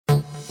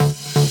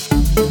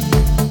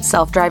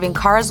Self-driving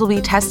cars will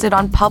be tested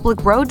on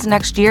public roads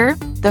next year.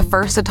 The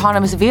first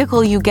autonomous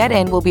vehicle you get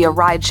in will be a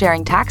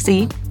ride-sharing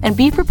taxi, and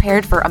be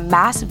prepared for a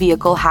mass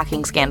vehicle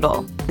hacking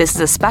scandal. This is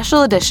a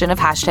special edition of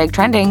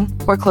 #Trending.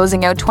 We're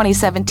closing out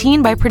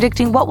 2017 by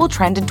predicting what will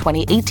trend in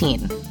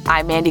 2018.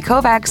 I'm Mandy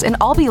Kovacs, and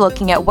I'll be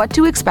looking at what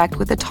to expect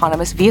with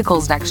autonomous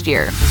vehicles next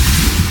year.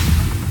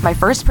 My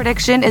first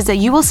prediction is that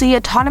you will see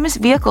autonomous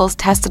vehicles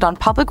tested on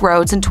public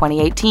roads in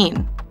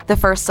 2018. The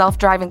first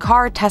self-driving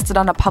car tested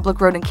on a public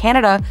road in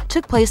Canada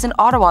took place in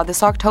Ottawa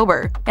this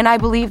October, and I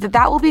believe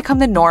that will become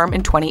the norm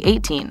in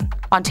 2018.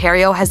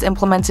 Ontario has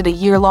implemented a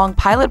year-long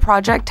pilot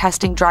project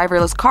testing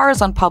driverless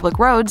cars on public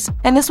roads,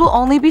 and this will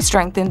only be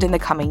strengthened in the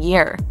coming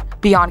year.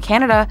 Beyond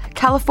Canada,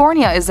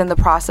 California is in the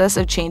process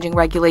of changing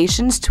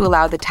regulations to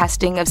allow the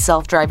testing of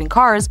self-driving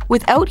cars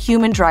without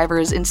human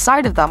drivers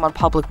inside of them on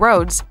public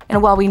roads.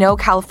 And while we know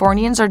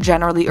Californians are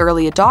generally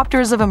early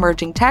adopters of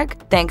emerging tech,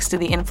 thanks to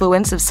the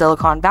influence of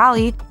Silicon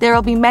Valley, there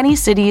will be many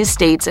cities,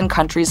 states, and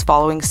countries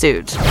following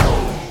suit.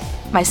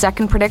 My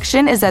second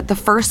prediction is that the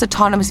first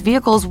autonomous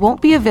vehicles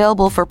won't be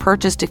available for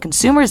purchase to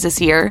consumers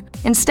this year.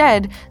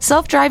 Instead,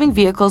 self-driving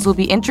vehicles will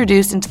be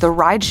introduced into the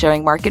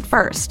ride-sharing market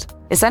first.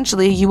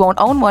 Essentially, you won't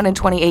own one in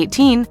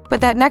 2018,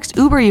 but that next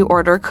Uber you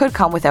order could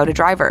come without a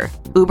driver.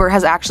 Uber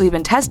has actually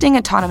been testing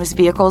autonomous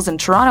vehicles in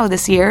Toronto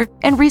this year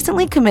and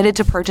recently committed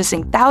to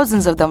purchasing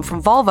thousands of them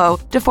from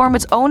Volvo to form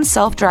its own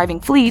self-driving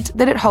fleet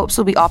that it hopes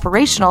will be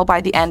operational by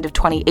the end of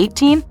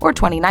 2018 or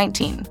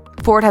 2019.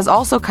 Ford has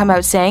also come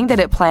out saying that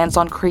it plans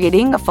on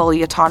creating a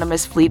fully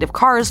autonomous fleet of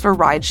cars for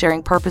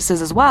ride-sharing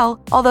purposes as well,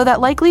 although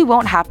that likely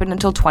won't happen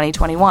until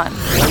 2021.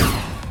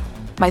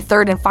 My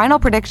third and final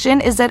prediction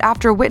is that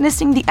after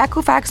witnessing the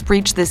Equifax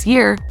breach this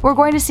year, we're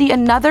going to see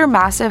another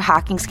massive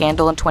hacking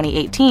scandal in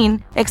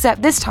 2018,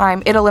 except this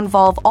time it'll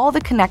involve all the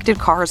connected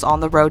cars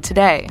on the road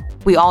today.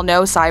 We all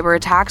know cyber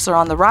attacks are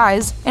on the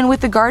rise, and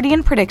with The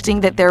Guardian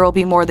predicting that there will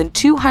be more than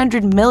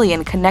 200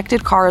 million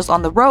connected cars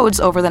on the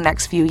roads over the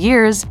next few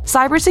years,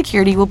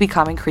 cybersecurity will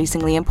become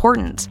increasingly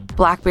important.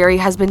 BlackBerry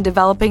has been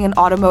developing an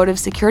automotive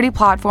security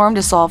platform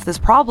to solve this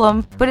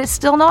problem, but it's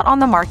still not on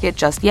the market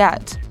just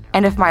yet.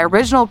 And if my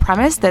original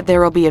premise that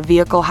there will be a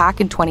vehicle hack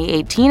in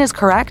 2018 is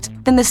correct,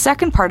 then the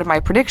second part of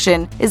my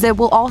prediction is that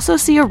we'll also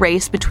see a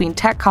race between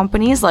tech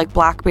companies like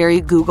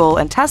BlackBerry, Google,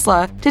 and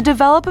Tesla to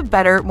develop a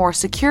better, more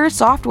secure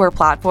software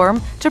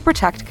platform to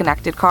protect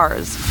connected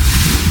cars.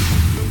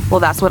 Well,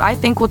 that's what I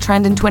think will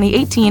trend in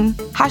 2018.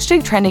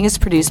 #Trending is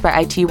produced by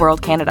IT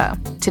World Canada.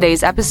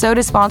 Today's episode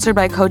is sponsored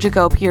by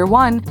Cogeco Pier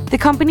 1, the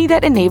company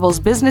that enables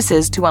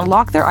businesses to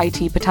unlock their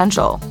IT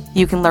potential.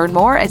 You can learn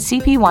more at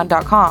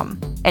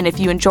cp1.com. And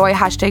if you enjoy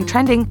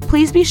 #Trending,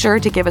 please be sure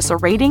to give us a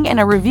rating and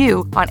a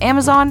review on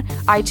Amazon,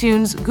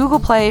 iTunes, Google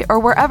Play, or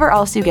wherever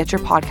else you get your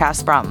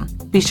podcasts from.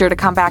 Be sure to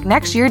come back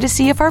next year to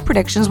see if our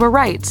predictions were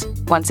right.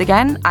 Once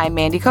again, I'm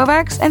Mandy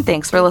Kovacs, and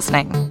thanks for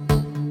listening.